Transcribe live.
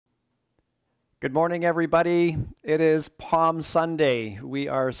Good morning, everybody. It is Palm Sunday. We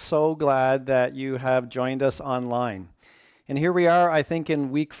are so glad that you have joined us online. And here we are, I think, in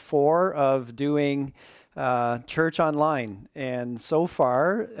week 4 of doing church online. And so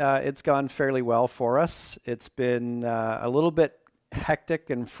far, it's gone fairly well for us. It's been a little bit hectic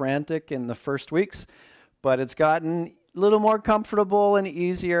and frantic in the first weeks, but it's gotten a little more comfortable and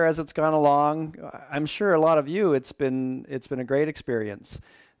easier as it's gone along. I'm sure a lot of you, it's been a great experience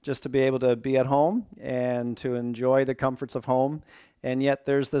just to be able to be at home and to enjoy the comforts of home. And yet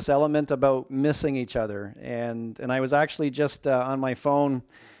there's this element about missing each other. And I was actually just on my phone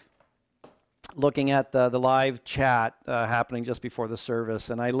looking at the live chat happening just before the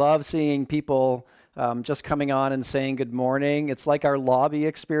service. And I love seeing people just coming on and saying good morning. It's like our lobby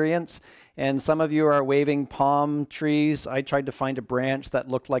experience. And some of you are waving palm trees. I tried to find a branch that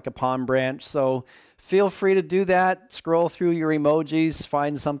looked like a palm branch. So feel free to do that. Scroll through your emojis,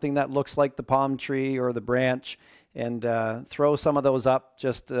 find something that looks like the palm tree or the branch, and throw some of those up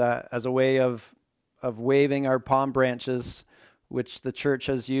just as a way of waving our palm branches, which the church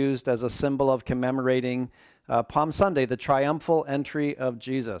has used as a symbol of commemorating Palm Sunday, the triumphal entry of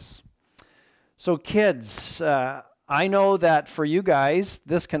Jesus. So kids, I know that for you guys,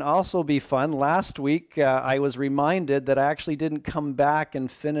 this can also be fun. Last week, I was reminded that I actually didn't come back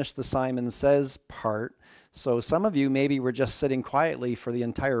and finish the Simon Says part. So some of you maybe were just sitting quietly for the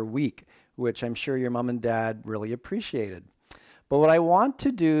entire week, which I'm sure your mom and dad really appreciated. But what I want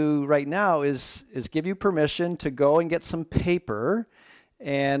to do right now is give you permission to go and get some paper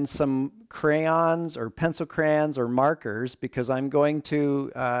and some crayons or pencil crayons or markers, because I'm going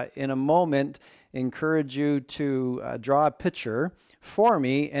to, in a moment, encourage you to draw a picture for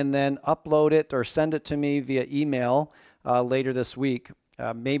me and then upload it or send it to me via email later this week,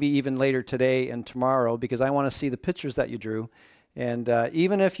 maybe even later today and tomorrow, because I want to see the pictures that you drew. And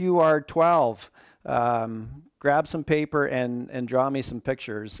even if you are 12, grab some paper and draw me some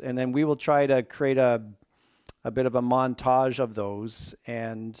pictures, and then we will try to create a bit of a montage of those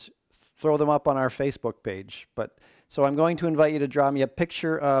and throw them up on our Facebook page. So I'm going to invite you to draw me a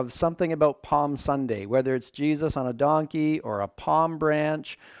picture of something about Palm Sunday, whether it's Jesus on a donkey or a palm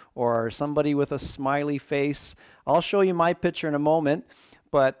branch or somebody with a smiley face. I'll show you my picture in a moment,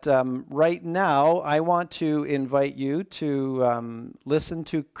 but right now I want to invite you to listen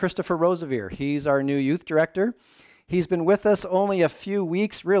to Christopher Rosevere. He's our new youth director. He's been with us only a few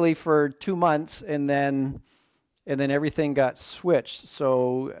weeks, really for 2 months, and then everything got switched.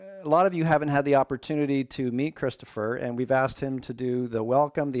 So a lot of you haven't had the opportunity to meet Christopher, and we've asked him to do the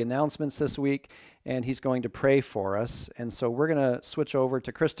welcome, the announcements this week, and he's going to pray for us. And so we're going to switch over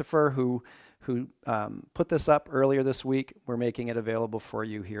to Christopher, who put this up earlier this week. We're making it available for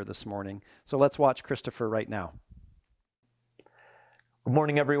you here this morning. So let's watch Christopher right now. Good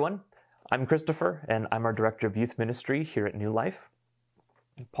morning, everyone. I'm Christopher, and I'm our Director of Youth Ministry here at New Life.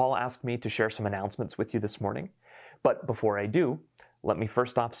 Paul asked me to share some announcements with you this morning. But before I do, let me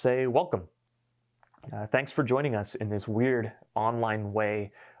first off say welcome. Thanks for joining us in this weird online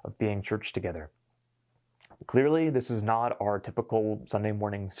way of being church together. Clearly, this is not our typical Sunday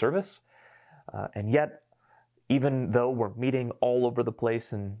morning service, and yet, even though we're meeting all over the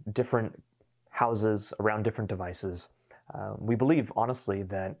place in different houses around different devices, we believe, honestly,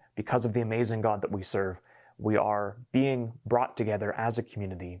 that because of the amazing God that we serve, we are being brought together as a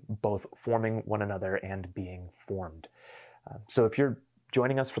community, both forming one another and being formed. So if you're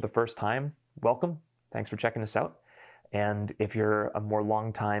joining us for the first time, welcome. Thanks for checking us out. And if you're a more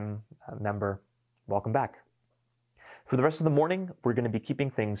long-time member, welcome back. For the rest of the morning, we're going to be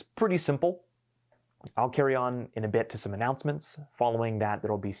keeping things pretty simple. I'll carry on in a bit to some announcements. Following that,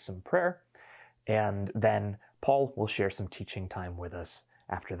 there'll be some prayer. And then Paul will share some teaching time with us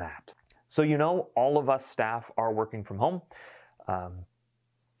after that. So all of us staff are working from home.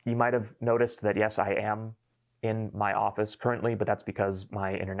 You might have noticed that, yes, I am in my office currently, but that's because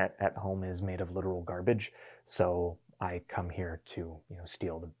my internet at home is made of literal garbage. So I come here to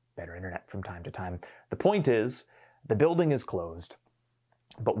steal the better internet from time to time. The point is, the building is closed,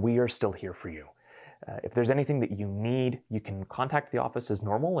 but we are still here for you. If there's anything that you need, you can contact the office as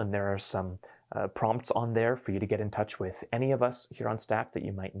normal, and there are some prompts on there for you to get in touch with any of us here on staff that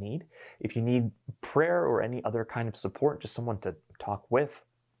you might need. If you need prayer or any other kind of support, just someone to talk with,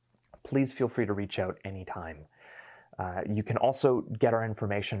 please feel free to reach out anytime. You can also get our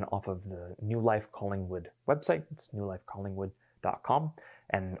information off of the New Life Collingwood website. It's newlifecollingwood.com,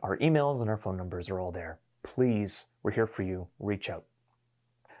 and our emails and our phone numbers are all there. Please, we're here for you. Reach out.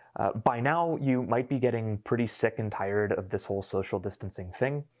 By now, you might be getting pretty sick and tired of this whole social distancing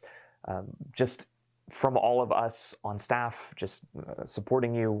thing. Just from all of us on staff, just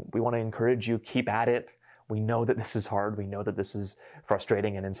supporting you, we want to encourage you, keep at it. We know that this is hard. We know that this is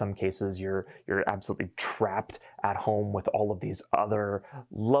frustrating, and in some cases, you're absolutely trapped at home with all of these other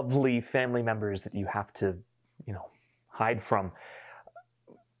lovely family members that you have to, hide from.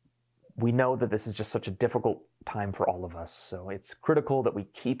 We know that this is just such a difficult time for all of us, so it's critical that we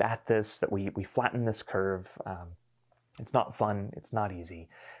keep at this, that we flatten this curve. It's not fun, it's not easy,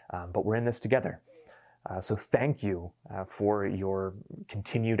 but we're in this together. So thank you for your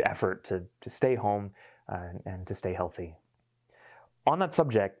continued effort to stay home and to stay healthy. On that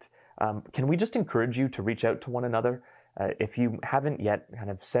subject, can we just encourage you to reach out to one another? If you haven't yet kind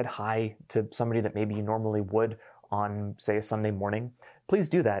of said hi to somebody that maybe you normally would on, say, a Sunday morning, please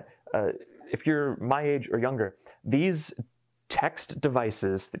do that. If you're my age or younger, these text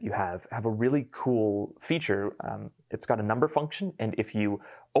devices that you have a really cool feature. It's got a number function, and if you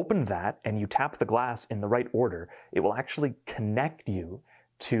open that and you tap the glass in the right order, it will actually connect you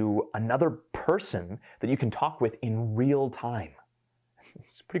to another person that you can talk with in real time.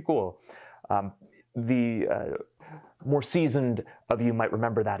 It's pretty cool. The more seasoned of you might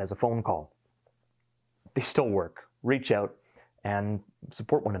remember that as a phone call. They still work. Reach out and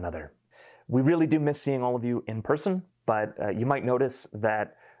support one another. We really do miss seeing all of you in person, but you might notice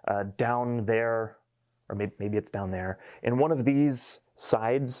that down there, or maybe it's down there, in one of these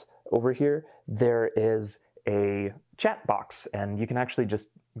sides over here, there is a chat box, and you can actually just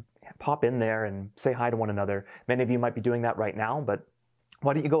pop in there and say hi to one another. Many of you might be doing that right now, but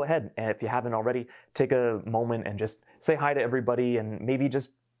why don't you go ahead, and if you haven't already, take a moment and just say hi to everybody, and maybe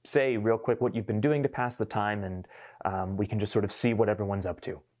just say real quick what you've been doing to pass the time, and we can just sort of see what everyone's up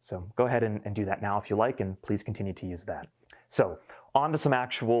to. So go ahead and do that now if you like, and please continue to use that. So on to some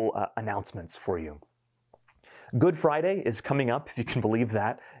actual announcements for you. Good Friday is coming up, if you can believe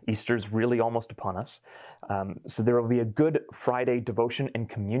that. Easter's really almost upon us. So there will be a Good Friday devotion and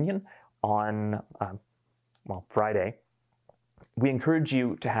communion on, Friday. We encourage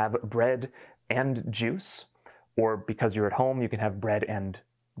you to have bread and juice, or because you're at home, you can have bread and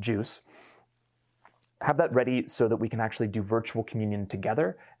juice. Have that ready so that we can actually do virtual communion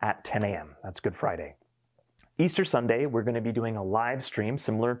together at 10 a.m. That's Good Friday. Easter Sunday, we're going to be doing a live stream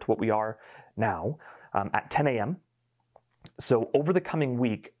similar to what we are now at 10 a.m. So over the coming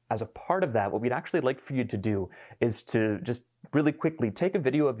week, as a part of that, what we'd actually like for you to do is to just really quickly take a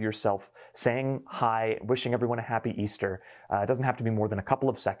video of yourself saying hi, wishing everyone a happy Easter. It doesn't have to be more than a couple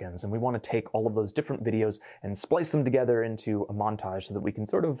of seconds, and we want to take all of those different videos and splice them together into a montage so that we can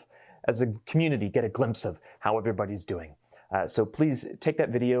sort of, as a community, get a glimpse of how everybody's doing. So please take that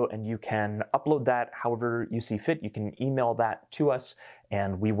video and you can upload that however you see fit. You can email that to us,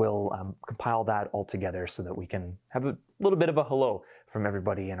 and we will compile that all together so that we can have a little bit of a hello from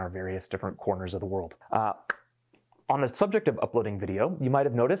everybody in our various different corners of the world. On the subject of uploading video, you might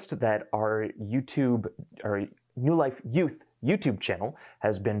have noticed that our New Life Youth YouTube channel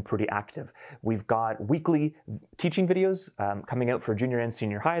has been pretty active. We've got weekly teaching videos coming out for junior and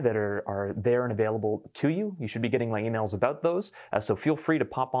senior high that are there and available to you. You should be getting my emails about those, so feel free to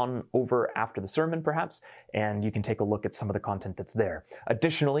pop on over after the sermon perhaps, and you can take a look at some of the content that's there.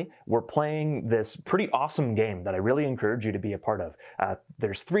 Additionally, we're playing this pretty awesome game that I really encourage you to be a part of.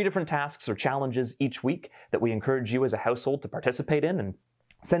 There's 3 different tasks or challenges each week that we encourage you as a household to participate in, and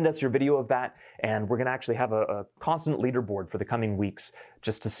send us your video of that, and we're going to actually have a constant leaderboard for the coming weeks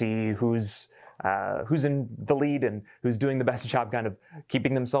just to see who's in the lead and who's doing the best job kind of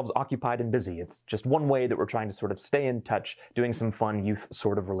keeping themselves occupied and busy. It's just one way that we're trying to sort of stay in touch, doing some fun youth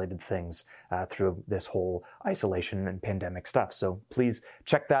sort of related things through this whole isolation and pandemic stuff. So please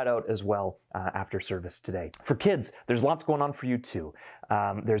check that out as well after service today. For kids, there's lots going on for you too.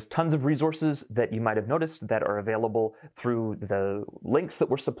 There's tons of resources that you might have noticed that are available through the links that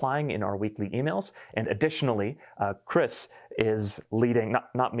we're supplying in our weekly emails. And additionally, Chris is leading,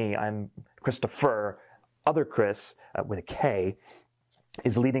 not me, I'm Christopher, other Chris with a K,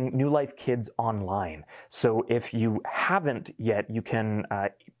 is leading New Life Kids Online. So if you haven't yet, you can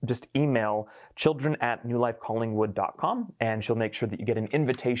just email children@newlifecollingwood.com, and she'll make sure that you get an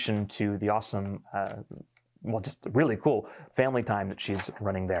invitation to the awesome just really cool family time that she's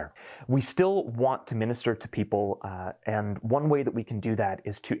running there. We still want to minister to people, and one way that we can do that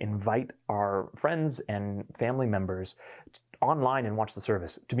is to invite our friends and family members online and watch the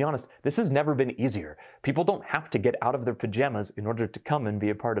service. To be honest, this has never been easier. People don't have to get out of their pajamas in order to come and be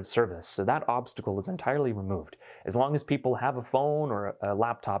a part of service, so that obstacle is entirely removed. As long as people have a phone or a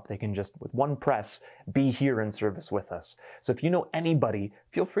laptop, they can just, with one press, be here in service with us. So if you know anybody,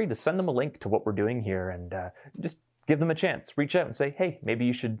 feel free to send them a link to what we're doing here and just give them a chance. Reach out and say, hey, maybe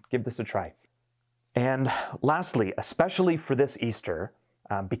you should give this a try. And lastly, especially for this Easter,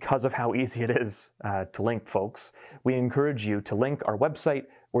 because of how easy it is to link folks, we encourage you to link our website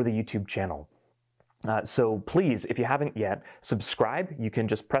or the YouTube channel. So please, if you haven't yet, subscribe. You can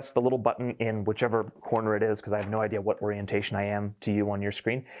just press the little button in whichever corner it is, because I have no idea what orientation I am to you on your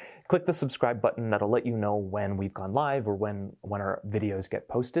screen. Click the subscribe button. That'll let you know when we've gone live or when our videos get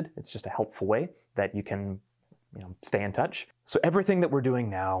posted. It's just a helpful way that you can stay in touch. So everything that we're doing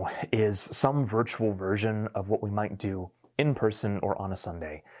now is some virtual version of what we might do in person or on a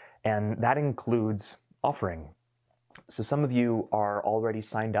Sunday. And that includes offering. So some of you are already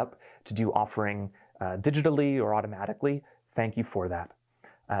signed up to do offering digitally or automatically. Thank you for that.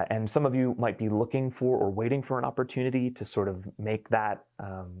 And some of you might be looking for or waiting for an opportunity to sort of make that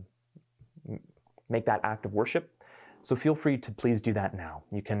act of worship. So feel free to please do that now.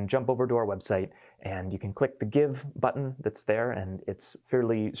 You can jump over to our website and you can click the Give button that's there, and it's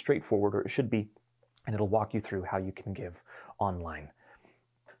fairly straightforward, or it should be, and it'll walk you through how you can give online.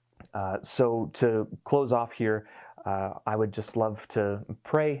 So to close off here, I would just love to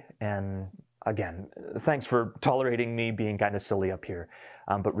pray, and again, thanks for tolerating me being kind of silly up here,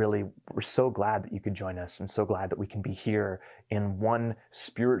 but really we're so glad that you could join us, and so glad that we can be here in one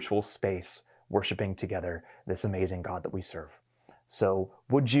spiritual space worshiping together this amazing God that we serve. So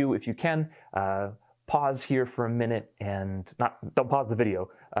would you, if you can, pause here for a minute and don't pause the video.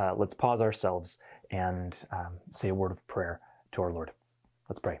 Let's pause ourselves and say a word of prayer to our Lord.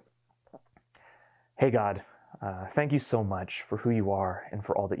 Let's pray. Hey God, thank you so much for who you are and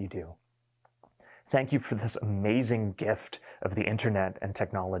for all that you do. Thank you for this amazing gift of the internet and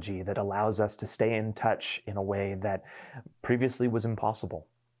technology that allows us to stay in touch in a way that previously was impossible.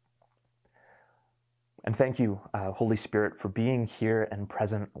 And thank you, Holy Spirit, for being here and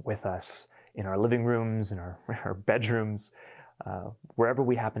present with us in our living rooms, in our bedrooms, wherever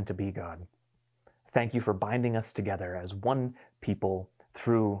we happen to be, God. Thank you for binding us together as one people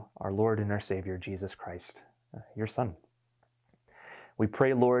through our Lord and our Savior, Jesus Christ, your Son. We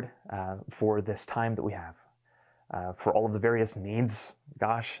pray, Lord, for this time that we have, for all of the various needs,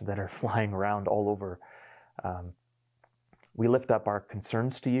 gosh, that are flying around all over. We lift up our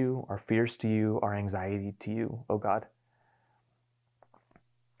concerns to you, our fears to you, our anxiety to you, oh God.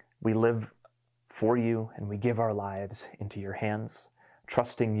 We live for you and we give our lives into your hands,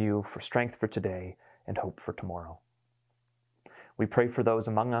 trusting you for strength for today and hope for tomorrow. We pray for those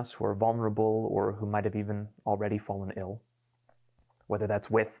among us who are vulnerable or who might have even already fallen ill, whether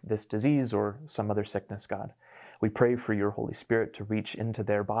that's with this disease or some other sickness, God. We pray for your Holy Spirit to reach into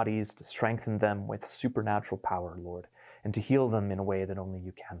their bodies, to strengthen them with supernatural power, Lord, and to heal them in a way that only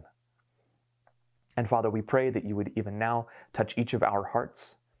you can. And Father, we pray that you would even now touch each of our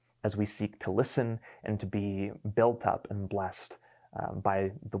hearts as we seek to listen and to be built up and blessed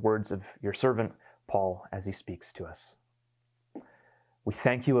by the words of your servant, Paul, as he speaks to us. We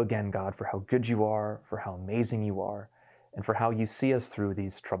thank you again, God, for how good you are, for how amazing you are, and for how you see us through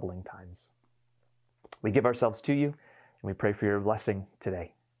these troubling times. We give ourselves to you, and we pray for your blessing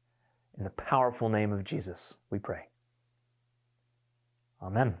today. In the powerful name of Jesus, we pray.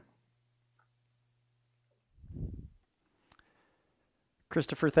 Amen.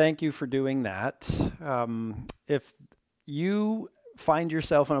 Christopher, thank you for doing that. If you find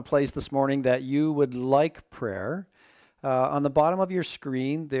yourself in a place this morning that you would like prayer, on the bottom of your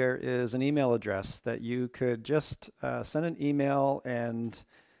screen there is an email address that you could just send an email and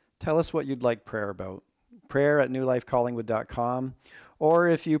tell us what you'd like prayer about. prayer@newlifecollingwood.com. Or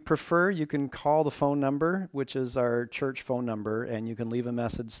if you prefer, you can call the phone number, which is our church phone number, and you can leave a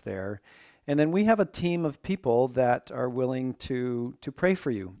message there. And then we have a team of people that are willing to pray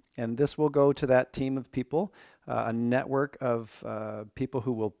for you. And this will go to that team of people, a network of people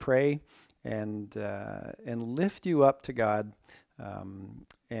who will pray and lift you up to God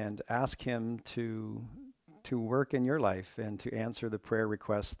and ask Him to work in your life and to answer the prayer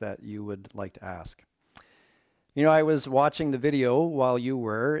requests that you would like to ask. You know, I was watching the video while you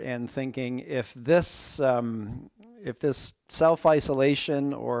were and thinking, if this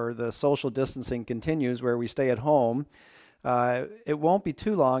self-isolation or the social distancing continues where we stay at home, it won't be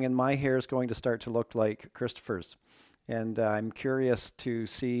too long and my hair is going to start to look like Christopher's. And I'm curious to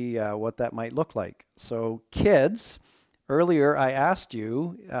see what that might look like. So kids, earlier I asked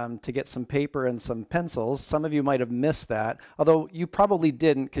you to get some paper and some pencils. Some of you might have missed that, although you probably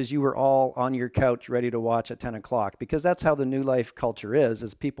didn't because you were all on your couch ready to watch at 10 o'clock, because that's how the New Life culture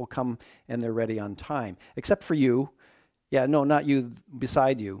is people come and they're ready on time. Except for you. Yeah, no, not you,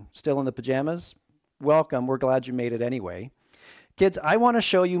 beside you. Still in the pajamas? Welcome, we're glad you made it anyway. Kids, I want to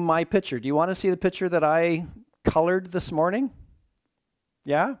show you my picture. Do you want to see the picture that I colored this morning?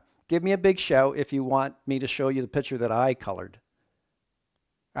 Yeah? Give me a big shout if you want me to show you the picture that I colored.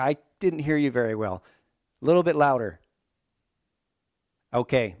 I didn't hear you very well. A little bit louder.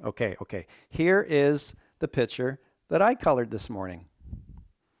 Okay. Here is the picture that I colored this morning.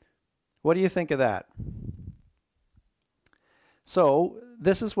 What do you think of that? So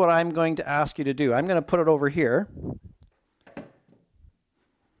this is what I'm going to ask you to do. I'm going to put it over here.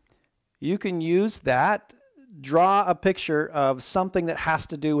 You can use that, draw a picture of something that has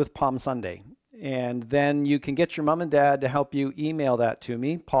to do with Palm Sunday. And then you can get your mom and dad to help you email that to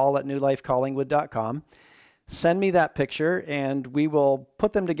me, paul@newlifecollingwood.com. Send me that picture, and we will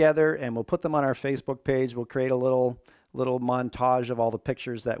put them together, and we'll put them on our Facebook page. We'll create a little montage of all the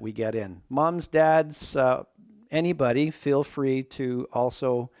pictures that we get in. Moms, dads, anybody, feel free to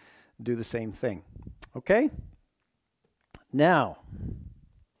also do the same thing. Okay? Now,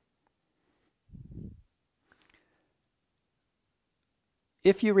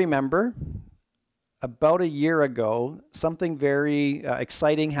 if you remember, about a year ago, something very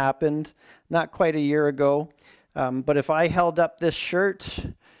exciting happened. Not quite a year ago, but if I held up this shirt,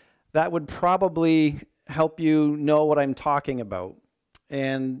 that would probably help you know what I'm talking about.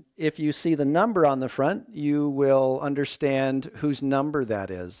 And if you see the number on the front, you will understand whose number that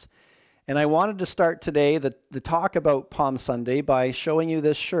is. And I wanted to start today the talk about Palm Sunday by showing you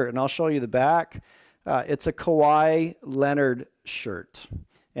this shirt, and I'll show you the back. It's a Kawhi Leonard shirt.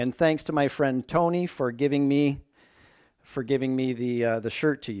 And thanks to my friend Tony for giving me the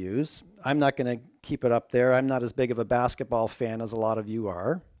shirt to use. I'm not going to keep it up there. I'm not as big of a basketball fan as a lot of you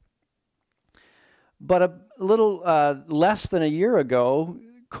are. But a little less than a year ago,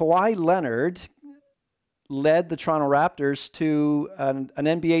 Kawhi Leonard led the Toronto Raptors to an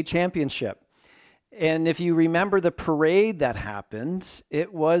NBA championship. And if you remember the parade that happened,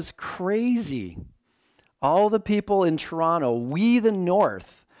 it was crazy. All the people in Toronto, we the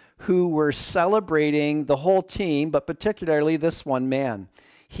North, who were celebrating the whole team, but particularly this one man.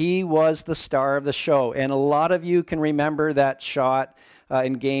 He was the star of the show. And a lot of you can remember that shot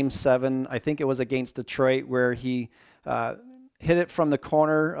in Game 7, I think it was against Detroit, where he hit it from the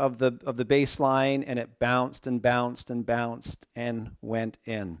corner of the baseline, and it bounced and bounced and bounced and went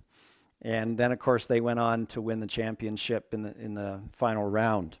in. And then, of course, they went on to win the championship in the final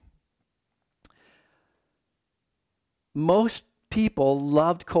round. Most people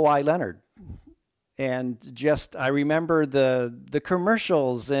loved Kawhi Leonard. And just, I remember the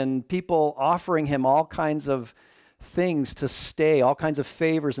commercials and people offering him all kinds of things to stay, all kinds of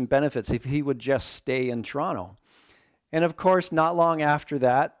favors and benefits if he would just stay in Toronto. And of course, not long after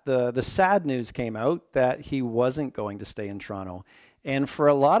that, the sad news came out that he wasn't going to stay in Toronto. And for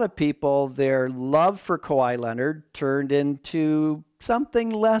a lot of people, their love for Kawhi Leonard turned into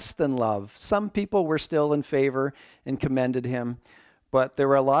something less than love. Some people were still in favor and commended him, but there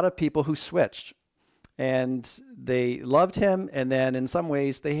were a lot of people who switched. And they loved him, and then in some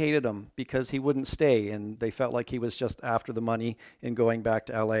ways they hated him because he wouldn't stay, and they felt like he was just after the money and going back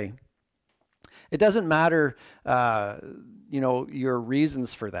to LA. It doesn't matter, your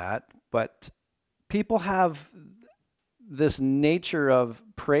reasons for that, but people have this nature of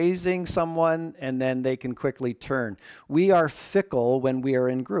praising someone and then they can quickly turn. We are fickle when we are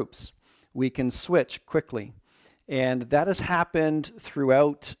in groups. We can switch quickly. And that has happened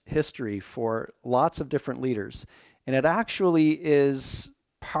throughout history for lots of different leaders. And it actually is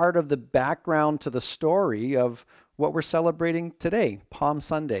part of the background to the story of what we're celebrating today, Palm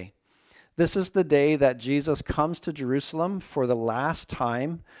Sunday. This is the day that Jesus comes to Jerusalem for the last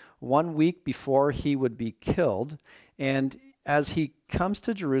time, 1 week before he would be killed. And as he comes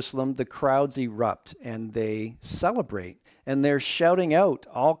to Jerusalem, the crowds erupt and they celebrate. And they're shouting out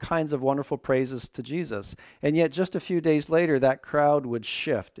all kinds of wonderful praises to Jesus. And yet just a few days later, that crowd would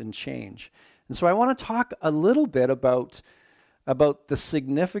shift and change. And so I want to talk a little bit about the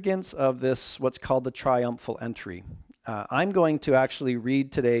significance of this, what's called the triumphal entry. I'm going to actually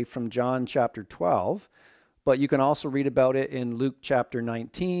read today from John chapter 12, but you can also read about it in Luke chapter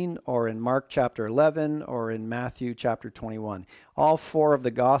 19 or in Mark chapter 11 or in Matthew chapter 21. All four of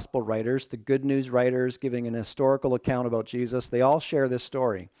the gospel writers, the good news writers giving an historical account about Jesus, they all share this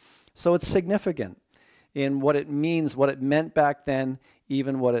story. So it's significant in what it means, what it meant back then,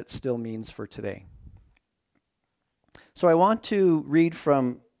 even what it still means for today. So I want to read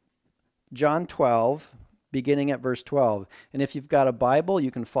from John 12, beginning at verse 12. And if you've got a Bible, you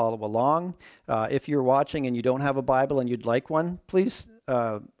can follow along. If you're watching and you don't have a Bible and you'd like one, please,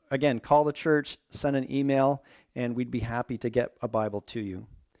 again, call the church, send an email, and we'd be happy to get a Bible to you.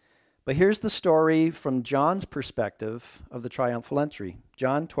 But here's the story from John's perspective of the triumphal entry.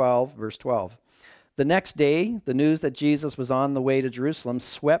 John 12, verse 12. The next day, the news that Jesus was on the way to Jerusalem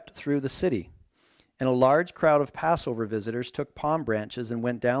swept through the city, and a large crowd of Passover visitors took palm branches and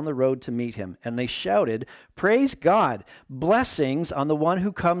went down the road to meet him. And they shouted, "Praise God! Blessings on the one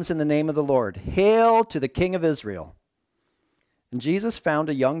who comes in the name of the Lord! Hail to the King of Israel!" And Jesus found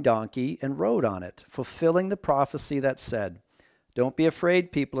a young donkey and rode on it, fulfilling the prophecy that said, "Don't be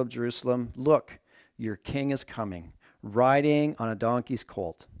afraid, people of Jerusalem. Look, your king is coming, riding on a donkey's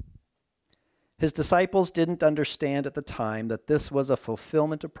colt." His disciples didn't understand at the time that this was a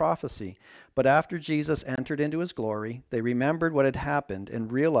fulfillment of prophecy, but after Jesus entered into his glory, they remembered what had happened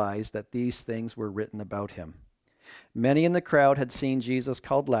and realized that these things were written about him. Many in the crowd had seen Jesus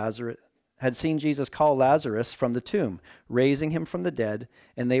call Lazarus from the tomb, raising him from the dead,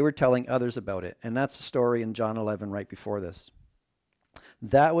 and they were telling others about it. And that's the story in John 11 right before this.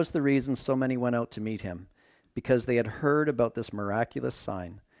 That was the reason so many went out to meet him, because they had heard about this miraculous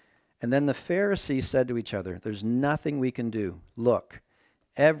sign. And then the Pharisees said to each other, "There's nothing we can do. Look,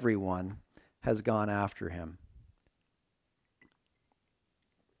 everyone has gone after him."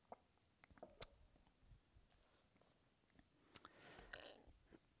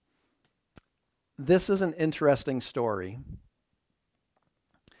 This is an interesting story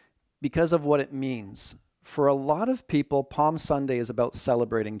because of what it means. For a lot of people, Palm Sunday is about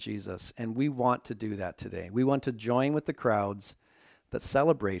celebrating Jesus, and we want to do that today. We want to join with the crowds that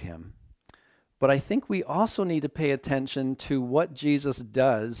celebrate him. But I think we also need to pay attention to what Jesus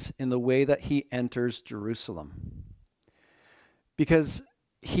does in the way that he enters Jerusalem. Because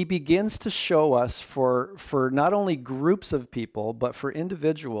he begins to show us for not only groups of people, but for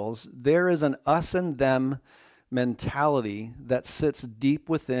individuals, there is an us and them mentality that sits deep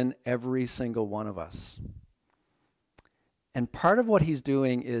within every single one of us. And part of what he's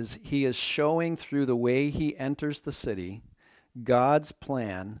doing is he is showing through the way he enters the city God's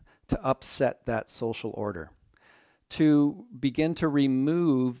plan to upset that social order, to begin to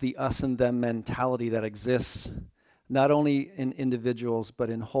remove the us and them mentality that exists not only in individuals, but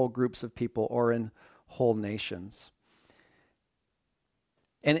in whole groups of people or in whole nations.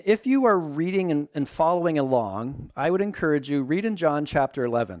 And if you are reading and following along, I would encourage you, read in John chapter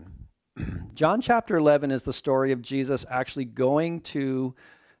 11. John chapter 11 is the story of Jesus actually going to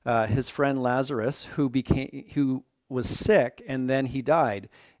his friend Lazarus, who was sick, and then he died.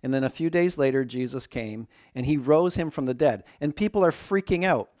 And then a few days later, Jesus came, and he rose him from the dead. And people are freaking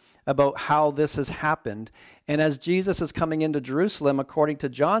out about how this has happened. And as Jesus is coming into Jerusalem, according to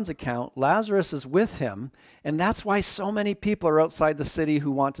John's account, Lazarus is with him, and that's why so many people are outside the city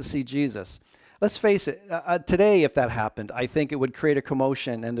who want to see Jesus. Let's face it, today if that happened, I think it would create a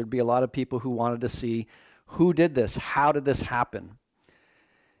commotion, and there'd be a lot of people who wanted to see who did this, how did this happen?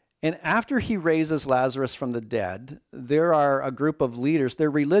 And after he raises Lazarus from the dead, there are a group of leaders. They're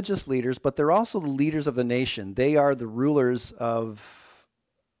religious leaders, but they're also the leaders of the nation. They are the rulers of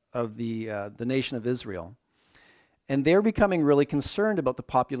the nation of Israel. And they're becoming really concerned about the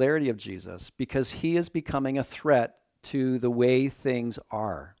popularity of Jesus because he is becoming a threat to the way things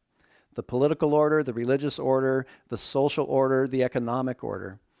are. The political order, the religious order, the social order, the economic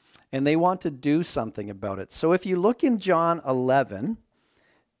order. And they want to do something about it. So if you look in John 11,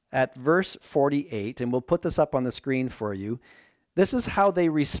 at verse 48, and we'll put this up on the screen for you, this is how they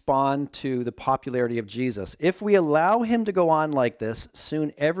respond to the popularity of Jesus. "If we allow him to go on like this,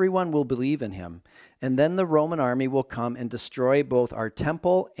 soon everyone will believe in him, and then the Roman army will come and destroy both our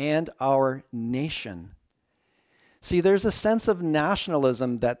temple and our nation." See, there's a sense of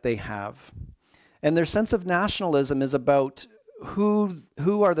nationalism that they have. And their sense of nationalism is about who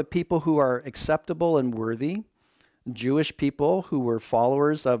are the people who are acceptable and worthy. Jewish people who were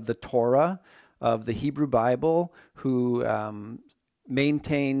followers of the Torah, of the Hebrew Bible, who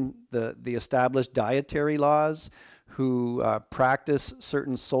maintain the established dietary laws, who practice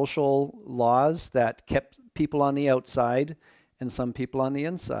certain social laws that kept people on the outside and some people on the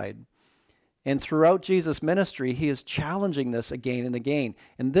inside. And throughout Jesus' ministry, he is challenging this again and again.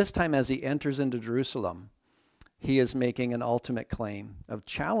 And this time as he enters into Jerusalem, he is making an ultimate claim of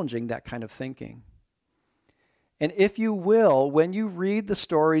challenging that kind of thinking. And if you will, when you read the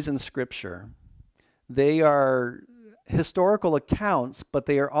stories in Scripture, they are historical accounts, but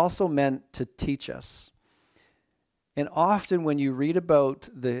they are also meant to teach us. And often when you read about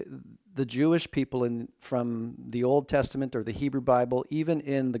the Jewish people from the Old Testament or the Hebrew Bible, even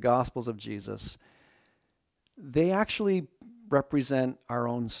in the Gospels of Jesus, they actually represent our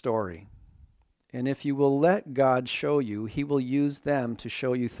own story. And if you will let God show you, he will use them to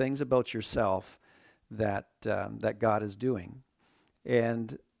show you things about yourself that God is doing.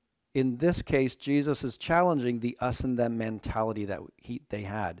 And in this case, Jesus is challenging the us and them mentality that they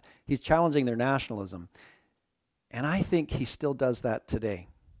had. He's challenging their nationalism. And I think he still does that today.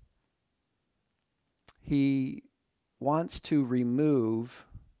 He wants to remove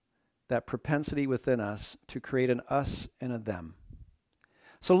that propensity within us to create an us and a them.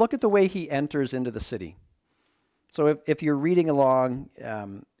 So look at the way he enters into the city. So if you're reading along,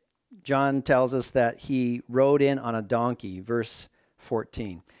 John tells us that he rode in on a donkey, verse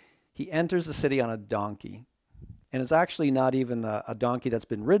 14. He enters the city on a donkey. And it's actually not even a donkey that's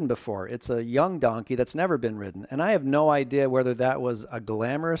been ridden before. It's a young donkey that's never been ridden. And I have no idea whether that was a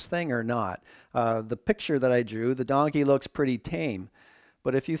glamorous thing or not. The picture that I drew, the donkey looks pretty tame.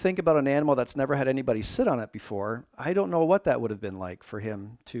 But if you think about an animal that's never had anybody sit on it before, I don't know what that would have been like for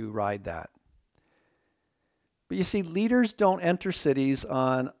him to ride that. But you see, leaders don't enter cities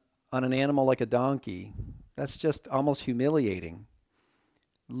on an animal like a donkey. That's just almost humiliating.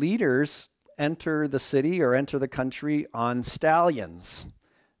 Leaders enter the city or enter the country on stallions.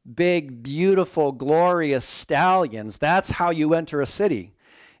 Big, beautiful, glorious stallions. That's how you enter a city.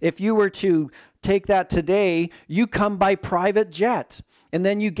 If you were to take that today, you come by private jet. And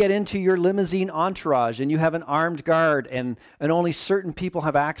then you get into your limousine entourage and you have an armed guard and only certain people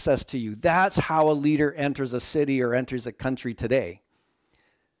have access to you. That's how a leader enters a city or enters a country today.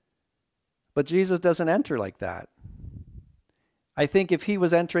 But Jesus doesn't enter like that. I think if he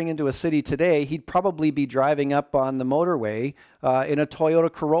was entering into a city today, he'd probably be driving up on the motorway in a Toyota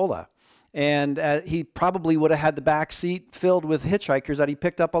Corolla. And he probably would have had the back seat filled with hitchhikers that he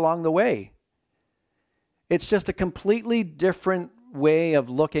picked up along the way. It's just a completely different way of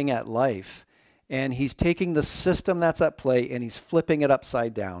looking at life. And he's taking the system that's at play and he's flipping it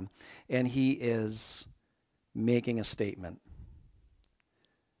upside down. And he is making a statement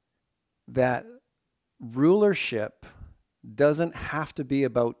that rulership doesn't have to be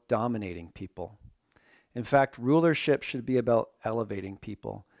about dominating people. In fact, rulership should be about elevating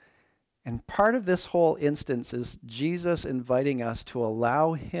people. And part of this whole instance is Jesus inviting us to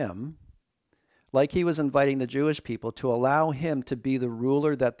allow him, like he was inviting the Jewish people, to allow him to be the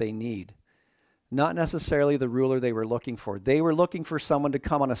ruler that they need. Not necessarily the ruler they were looking for. They were looking for someone to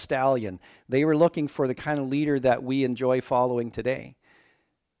come on a stallion. They were looking for the kind of leader that we enjoy following today.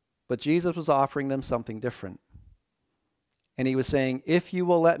 But Jesus was offering them something different. And he was saying, if you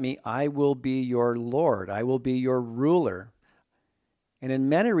will let me, I will be your Lord. I will be your ruler. And in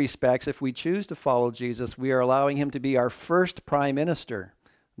many respects, if we choose to follow Jesus, we are allowing him to be our first prime minister.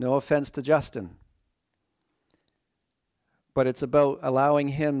 No offense to Justin. But it's about allowing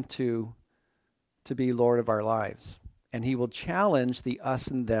him to be Lord of our lives. And he will challenge the us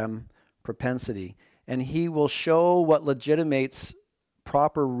and them propensity. And he will show what legitimates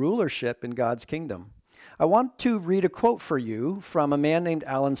proper rulership in God's kingdom. I want to read a quote for you from a man named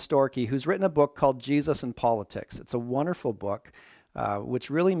Alan Storkey, who's written a book called Jesus and Politics. It's a wonderful book, which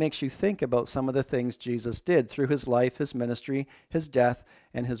really makes you think about some of the things Jesus did through his life, his ministry, his death,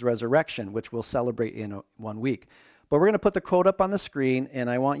 and his resurrection, which we'll celebrate in 1 week. But we're going to put the quote up on the screen, and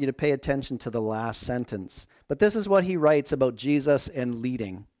I want you to pay attention to the last sentence. But this is what he writes about Jesus and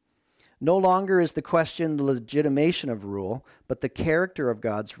leading. No longer is the question the legitimation of rule, but the character of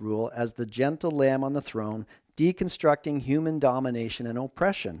God's rule as the gentle lamb on the throne, deconstructing human domination and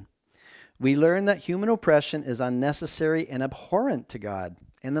oppression. We learn that human oppression is unnecessary and abhorrent to God.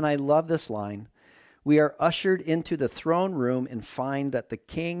 And then I love this line. We are ushered into the throne room and find that the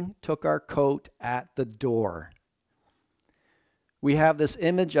king took our coat at the door. We have this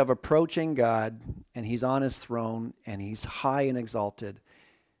image of approaching God, and he's on his throne, and he's high and exalted.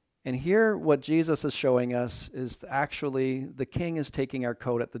 And here, what Jesus is showing us is actually the king is taking our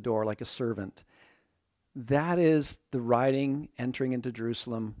coat at the door like a servant. That is the riding, entering into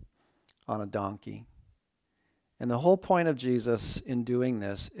Jerusalem on a donkey. And the whole point of Jesus in doing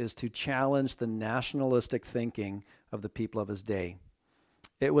this is to challenge the nationalistic thinking of the people of his day.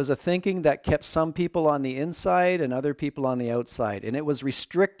 It was a thinking that kept some people on the inside and other people on the outside. And it was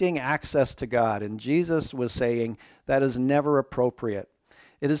restricting access to God. And Jesus was saying that is never appropriate.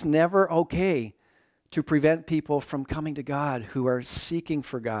 It is never okay to prevent people from coming to God who are seeking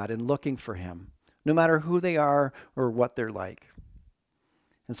for God and looking for him, no matter who they are or what they're like.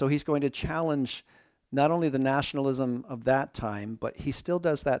 And so he's going to challenge not only the nationalism of that time, but he still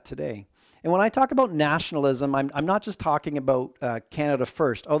does that today. And when I talk about nationalism, I'm not just talking about Canada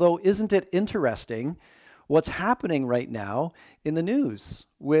First, although isn't it interesting what's happening right now in the news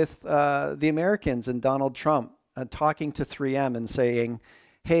with the Americans and Donald Trump talking to 3M and saying,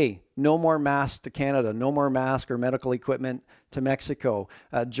 Hey, no more masks to Canada, no more mask or medical equipment to Mexico.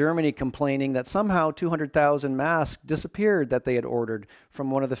 Germany complaining that somehow 200,000 masks disappeared that they had ordered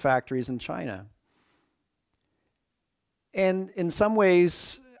from one of the factories in China. And in some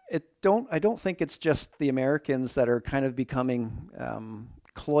ways, I don't think it's just the Americans that are kind of becoming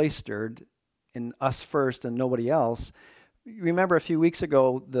cloistered in us first and nobody else. Remember a few weeks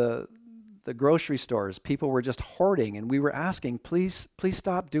ago, the grocery stores, people were just hoarding, and we were asking, please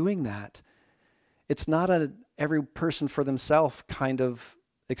stop doing that. It's not a every person for themselves kind of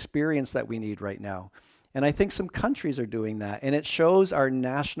experience that we need right now. And I think some countries are doing that, and it shows our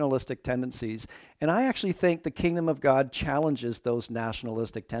nationalistic tendencies. And I actually think the kingdom of God challenges those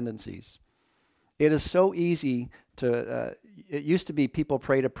nationalistic tendencies. It is so easy to, it used to be people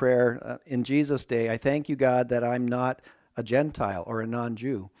prayed a prayer in Jesus' day, I thank you, God, that I'm not a Gentile or a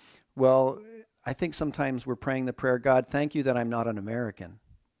non-Jew. Well, I think sometimes we're praying the prayer, God, thank you that I'm not an American.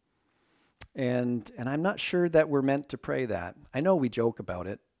 And I'm not sure that we're meant to pray that. I know we joke about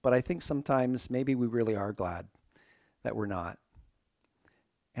it, but I think sometimes maybe we really are glad that we're not.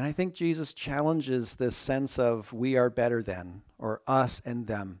 And I think Jesus challenges this sense of we are better than, or us and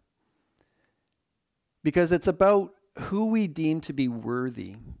them. Because it's about who we deem to be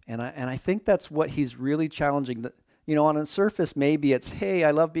worthy. And I think that's what he's really challenging. You know, on the surface, maybe it's, hey,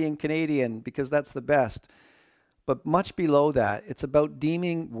 I love being Canadian because that's the best. But much below that, it's about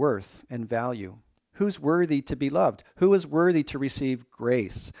deeming worth and value. Who's worthy to be loved? Who is worthy to receive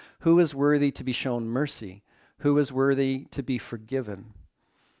grace? Who is worthy to be shown mercy? Who is worthy to be forgiven?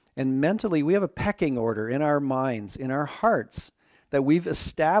 And mentally, we have a pecking order in our minds, in our hearts, that we've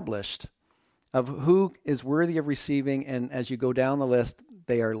established of who is worthy of receiving, and as you go down the list,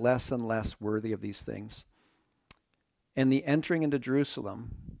 they are less and less worthy of these things. And the entering into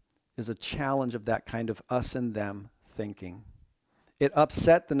Jerusalem is a challenge of that kind of us and them thinking. It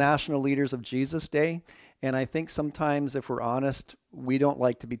upset the national leaders of Jesus' day, and I think sometimes, if we're honest, we don't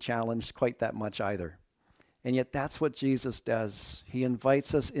like to be challenged quite that much either. And yet that's what Jesus does. He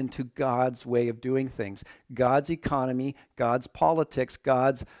invites us into God's way of doing things, God's economy, God's politics,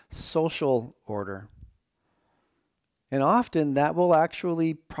 God's social order. And often that will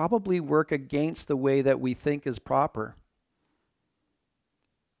actually probably work against the way that we think is proper.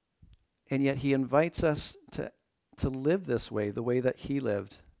 And yet he invites us to live this way, the way that he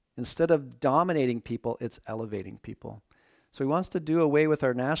lived. Instead of dominating people, it's elevating people. So he wants to do away with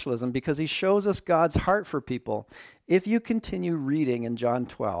our nationalism because he shows us God's heart for people. If you continue reading in John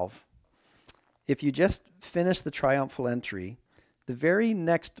 12, if you just finish the triumphal entry, the very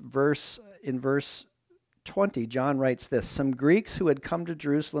next verse, in verse 20, John writes this: Some Greeks who had come to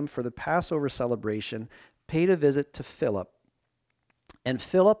Jerusalem for the Passover celebration paid a visit to Philip. And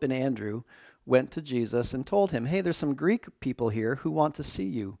Philip and Andrew went to Jesus and told him, hey, there's some Greek people here who want to see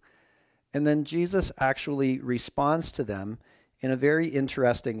you. And then Jesus actually responds to them in a very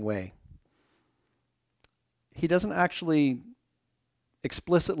interesting way. He doesn't actually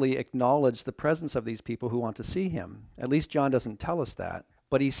explicitly acknowledge the presence of these people who want to see him. At least John doesn't tell us that.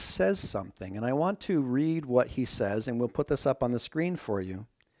 But he says something. And I want to read what he says, and we'll put this up on the screen for you.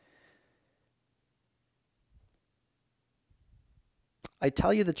 I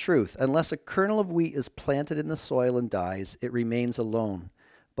tell you the truth, unless a kernel of wheat is planted in the soil and dies, it remains alone.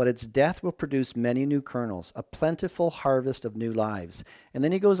 But its death will produce many new kernels, a plentiful harvest of new lives. And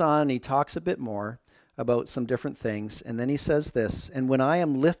then he goes on and he talks a bit more about some different things. And then he says this, and when I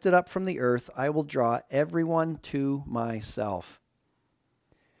am lifted up from the earth, I will draw everyone to myself.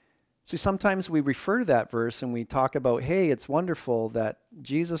 So sometimes we refer to that verse and we talk about, hey, it's wonderful that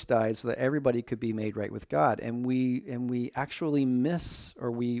Jesus died so that everybody could be made right with God. And we actually miss,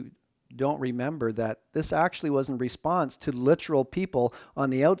 or we don't remember that this actually was in response to literal people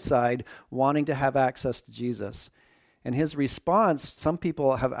on the outside wanting to have access to Jesus. And his response, some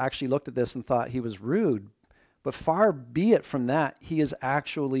people have actually looked at this and thought he was rude, but far be it from that. He is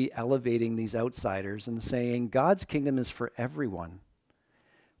actually elevating these outsiders and saying God's kingdom is for everyone.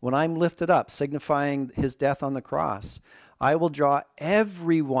 When I'm lifted up, signifying his death on the cross, I will draw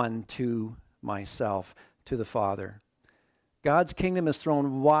everyone to myself, to the Father. God's kingdom is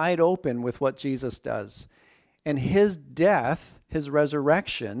thrown wide open with what Jesus does. And his death, his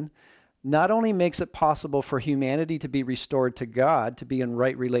resurrection, not only makes it possible for humanity to be restored to God, to be in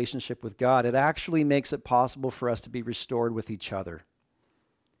right relationship with God, it actually makes it possible for us to be restored with each other.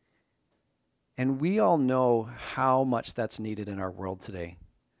 And we all know how much that's needed in our world today,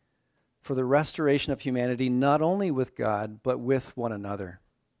 for the restoration of humanity, not only with God, but with one another.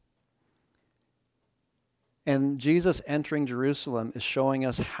 And Jesus entering Jerusalem is showing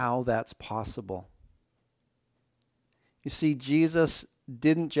us how that's possible. You see, Jesus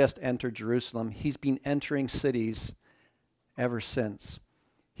didn't just enter Jerusalem. He's been entering cities ever since.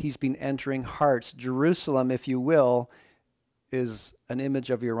 He's been entering hearts. Jerusalem, if you will, is an image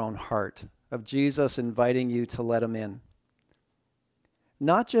of your own heart, of Jesus inviting you to let him in.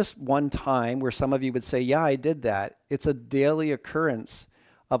 Not just one time where some of you would say, yeah, I did that. It's a daily occurrence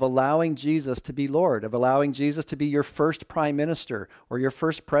of allowing Jesus to be Lord, of allowing Jesus to be your first prime minister or your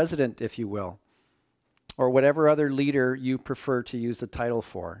first president, if you will, or whatever other leader you prefer to use the title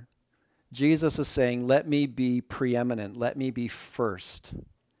for. Jesus is saying, let me be preeminent, let me be first,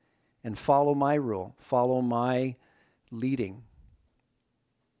 and follow my rule, follow my leading.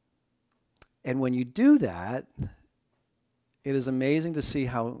 And when you do that, it is amazing to see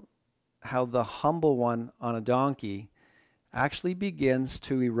how the humble one on a donkey actually begins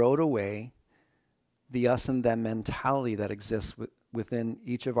to erode away the us and them mentality that exists within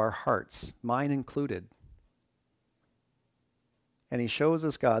each of our hearts, mine included. And he shows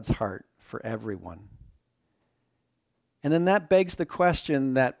us God's heart for everyone. And then that begs the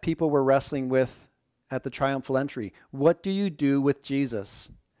question that people were wrestling with at the triumphal entry. What do you do with Jesus?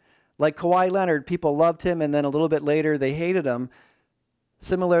 Like Kawhi Leonard, people loved him, and then a little bit later they hated him.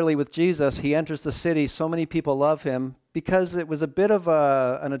 Similarly with Jesus, he enters the city, so many people love him because it was a bit of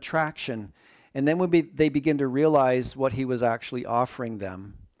an attraction. And then when they begin to realize what he was actually offering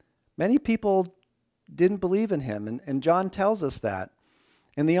them, many people didn't believe in him, and John tells us that.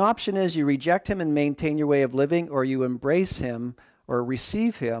 And the option is you reject him and maintain your way of living, or you embrace him or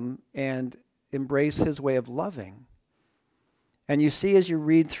receive him and embrace his way of loving. And you see as you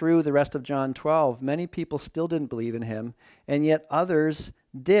read through the rest of John 12, many people still didn't believe in him, and yet others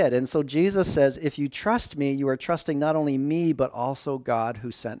did. And so Jesus says, if you trust me, you are trusting not only me, but also God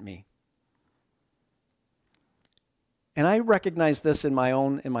who sent me. And I recognize this in my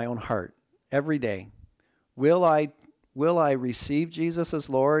own heart every day. Will I receive Jesus as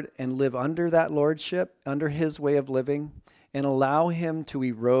Lord and live under that lordship, under his way of living, and allow him to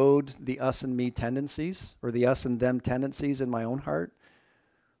erode the us and me tendencies or the us and them tendencies in my own heart?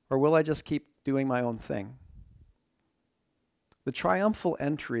 Or will I just keep doing my own thing? The triumphal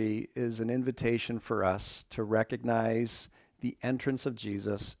entry is an invitation for us to recognize the entrance of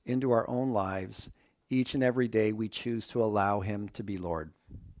Jesus into our own lives each and every day we choose to allow him to be Lord.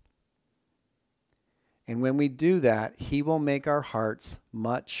 And when we do that, he will make our hearts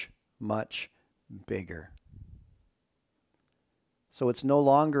much, much bigger. So it's no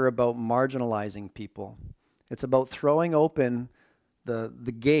longer about marginalizing people. It's about throwing open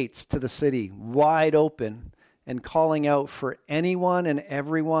the gates to the city wide open and calling out for anyone and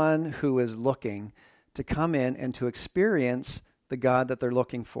everyone who is looking to come in and to experience the God that they're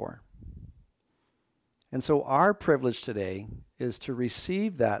looking for. And so our privilege today is to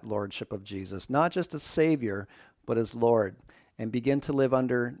receive that lordship of Jesus, not just as Savior, but as Lord, and begin to live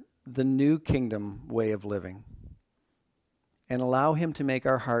under the new kingdom way of living, and allow him to make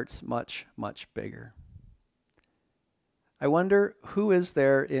our hearts much, much bigger. I wonder who is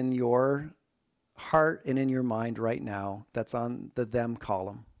there in your heart and in your mind right now that's on the them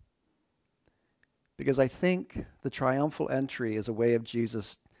column. Because I think the triumphal entry is a way of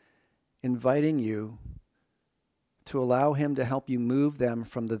Jesus inviting you to allow him to help you move them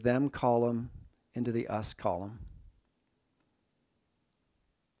from the them column into the us column.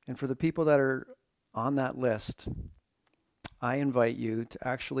 And for the people that are on that list, I invite you to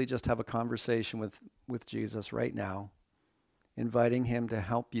actually just have a conversation with Jesus right now, inviting him to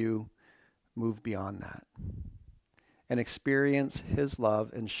help you move beyond that and experience his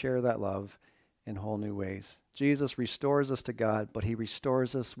love and share that love in whole new ways. Jesus restores us to God, but he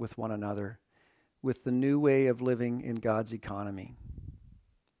restores us with one another, with the new way of living in God's economy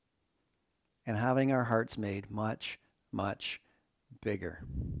and having our hearts made much, much bigger.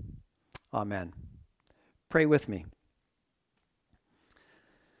 Amen. Pray with me.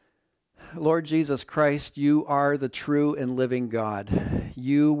 Lord Jesus Christ, you are the true and living God.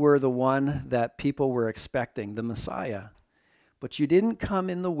 You were the one that people were expecting, the Messiah, but you didn't come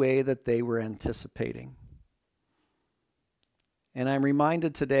in the way that they were anticipating. And I'm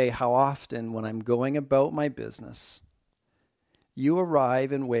reminded today how often when I'm going about my business, you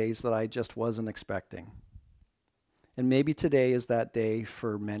arrive in ways that I just wasn't expecting. And maybe today is that day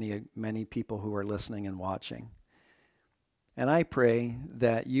for many, many people who are listening and watching. And I pray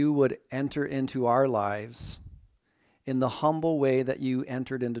that you would enter into our lives in the humble way that you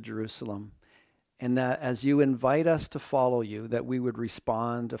entered into Jerusalem, and that as you invite us to follow you, that we would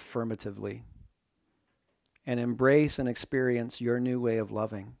respond affirmatively and embrace and experience your new way of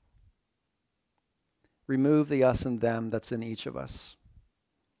loving. Remove the us and them that's in each of us,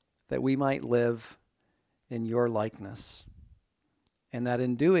 that we might live in your likeness and that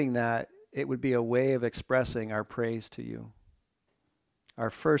in doing that, it would be a way of expressing our praise to you. Our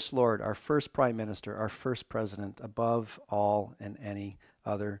first Lord, our first Prime Minister, our first President, above all and any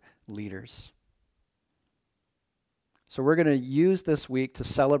other leaders. So we're going to use this week to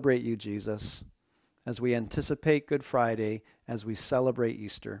celebrate you, Jesus, as we anticipate Good Friday, as we celebrate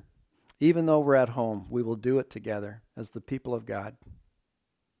Easter. Even though we're at home, we will do it together as the people of God.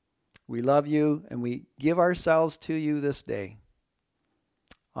 We love you, and we give ourselves to you this day.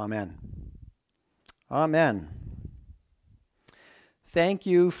 Amen. Amen. Thank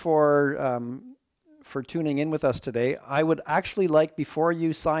you for tuning in with us today. I would actually like, before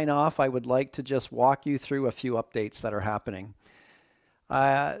you sign off, I would like to just walk you through a few updates that are happening.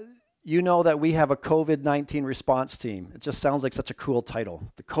 You know that we have a COVID-19 response team. It just sounds like such a cool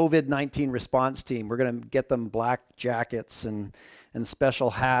title. The COVID-19 response team. We're going to get them black jackets and special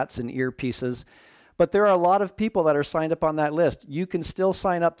hats and earpieces. But there are a lot of people that are signed up on that list. You can still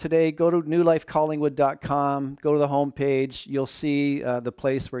sign up today. Go to newlifecollingwood.com. Go to the homepage. You'll see the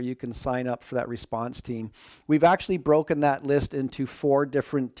place where you can sign up for that response team. We've actually broken that list into 4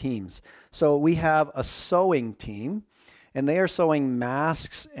 different teams. So we have a sewing team, and they are sewing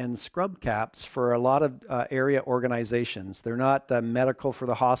masks and scrub caps for a lot of area organizations. They're not medical for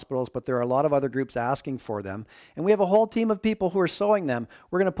the hospitals, but there are a lot of other groups asking for them. And we have a whole team of people who are sewing them.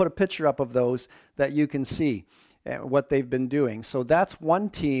 We're going to put a picture up of those that you can see what they've been doing. So that's one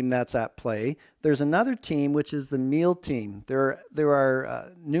team that's at play. There's another team, which is the meal team. There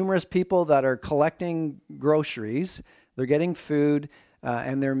are numerous people that are collecting groceries. They're getting food.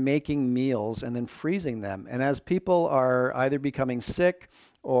 And they're making meals and then freezing them. And as people are either becoming sick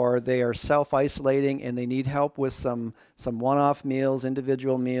or they are self-isolating and they need help with some one-off meals,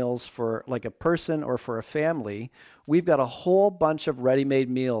 individual meals for like a person or for a family, we've got a whole bunch of ready-made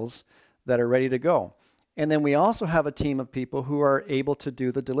meals that are ready to go. And then we also have a team of people who are able to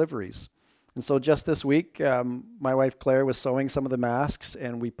do the deliveries. And so just this week, my wife Claire was sewing some of the masks,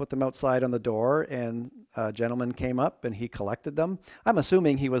 and we put them outside on the door, and a gentleman came up and he collected them. I'm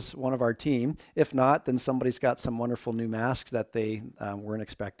assuming he was one of our team. If not, then somebody's got some wonderful new masks that they weren't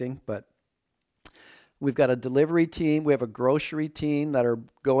expecting. But we've got a delivery team. We have a grocery team that are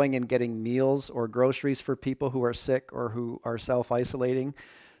going and getting meals or groceries for people who are sick or who are self-isolating.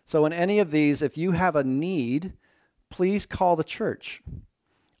 So in any of these, if you have a need, please call the church.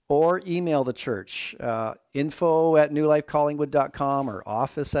 Or email the church, info@newlifecollingwood.com or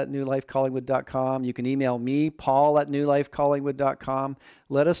office@newlifecollingwood.com. You can email me, paul@newlifecollingwood.com.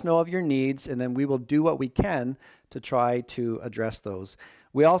 Let us know of your needs, and then we will do what we can to try to address those.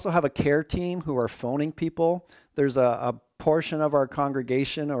 We also have a care team who are phoning people. There's a portion of our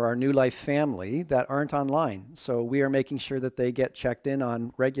congregation or our New Life family that aren't online. So we are making sure that they get checked in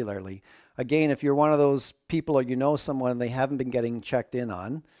on regularly. Again, if you're one of those people or you know someone they haven't been getting checked in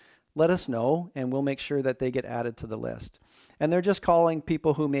on, let us know, and we'll make sure that they get added to the list. And they're just calling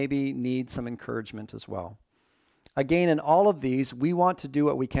people who maybe need some encouragement as well. Again, in all of these, we want to do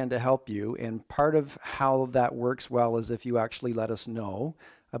what we can to help you, and part of how that works well is if you actually let us know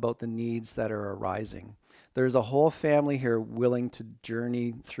about the needs that are arising. There's a whole family here willing to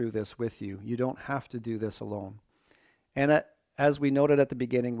journey through this with you. You don't have to do this alone. And as we noted at the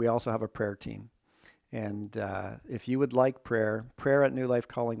beginning, we also have a prayer team. And if you would like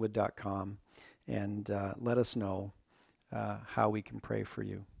prayer@newlifecollingwood.com, and let us know how we can pray for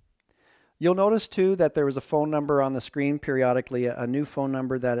you. You'll notice too that there was a phone number on the screen periodically, a new phone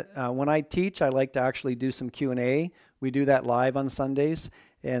number that when I teach, I like to actually do some Q&A. We do that live on Sundays.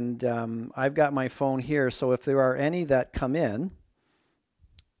 And I've got my phone here, so if there are any that come in,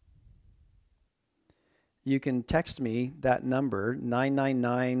 you can text me that number,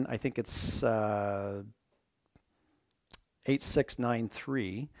 999, I think it's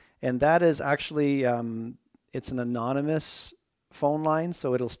 8693. And that is actually, it's an anonymous phone line,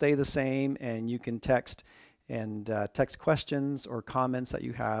 so it'll stay the same, and you can text and text questions or comments that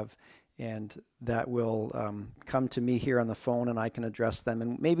you have, and that will come to me here on the phone, and I can address them.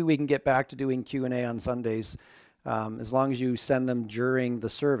 And maybe we can get back to doing Q&A on Sundays, as long as you send them during the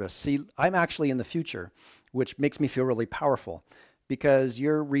service. See, I'm actually in the future, which makes me feel really powerful, because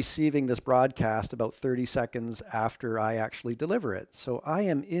you're receiving this broadcast about 30 seconds after I actually deliver it. So I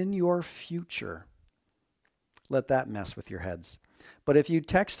am in your future. Let that mess with your heads. But if you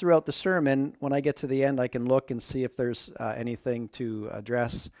text throughout the sermon, when I get to the end, I can look and see if there's anything to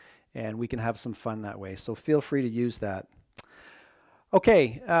address, and we can have some fun that way. So feel free to use that.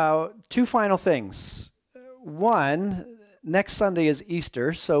 Okay, 2 final things. One, next Sunday is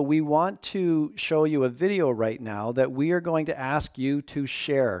Easter, so we want to show you a video right now that we are going to ask you to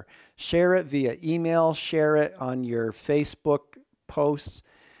share. Share it via email, share it on your Facebook posts.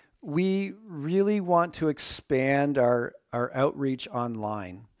 We really want to expand our outreach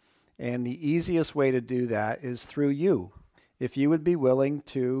online. And the easiest way to do that is through you. If you would be willing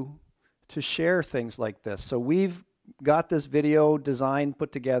to share things like this. So we've got this video design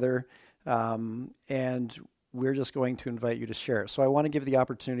put together, and we're just going to invite you to share it. So I want to give the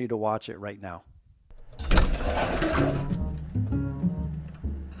opportunity to watch it right now.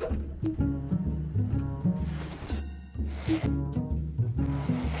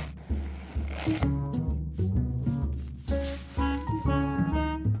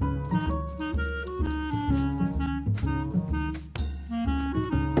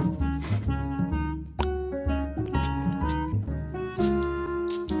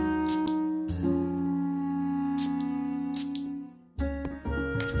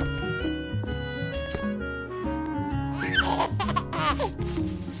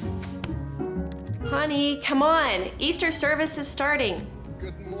 Honey, come on. Easter service is starting.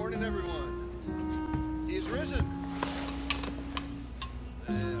 Good morning, everyone. He is risen.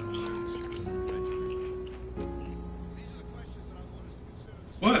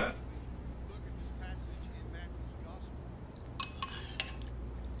 What? Look at this passage in Matthew's Gospel.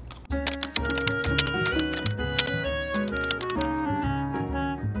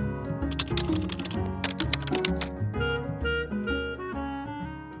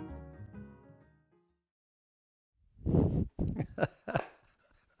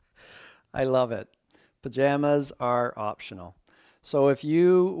 I love it. Pajamas are optional. So if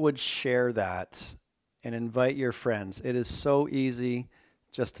you would share that and invite your friends, it is so easy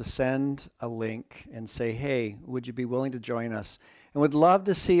just to send a link and say, hey, would you be willing to join us? And would love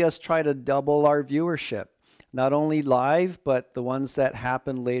to see us try to double our viewership, not only live, but the ones that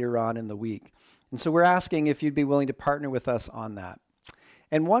happen later on in the week. And so we're asking if you'd be willing to partner with us on that.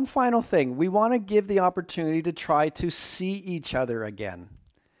 And one final thing, we want to give the opportunity to try to see each other again.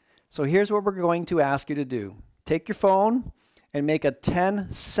 So here's what we're going to ask you to do. Take your phone and make a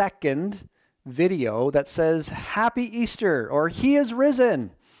 10-second video that says, Happy Easter, or He is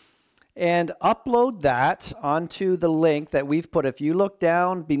risen. And upload that onto the link that we've put. If you look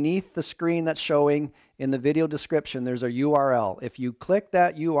down beneath the screen that's showing in the video description, there's a URL. If you click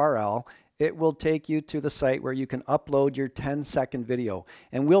that URL, it will take you to the site where you can upload your 10-second video.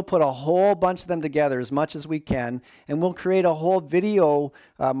 And we'll put a whole bunch of them together as much as we can, and we'll create a whole video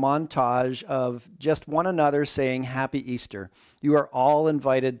montage of just one another saying Happy Easter. You are all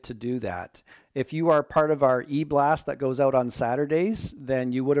invited to do that. If you are part of our e-blast that goes out on Saturdays,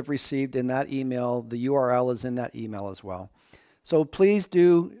 then you would have received in that email, the URL is in that email as well. So please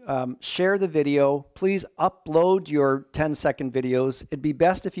do share the video. Please upload your 10-second videos. It'd be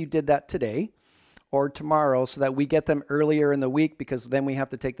best if you did that today or tomorrow so that we get them earlier in the week, because then we have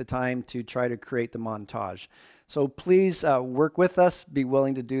to take the time to try to create the montage. So please work with us. Be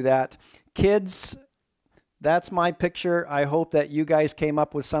willing to do that. Kids, that's my picture. I hope that you guys came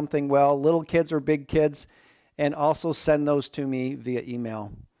up with something well, little kids or big kids, and also send those to me via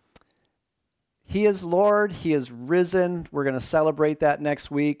email. He is Lord. He is risen. We're going to celebrate that next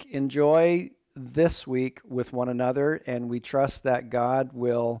week. Enjoy this week with one another, and we trust that God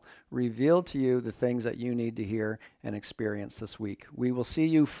will reveal to you the things that you need to hear and experience this week. We will see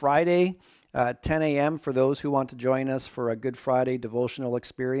you Friday at 10 a.m. for those who want to join us for a Good Friday devotional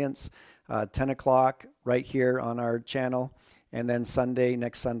experience, 10 o'clock right here on our channel, and then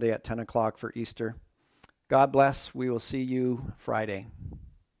next Sunday at 10 o'clock for Easter. God bless. We will see you Friday.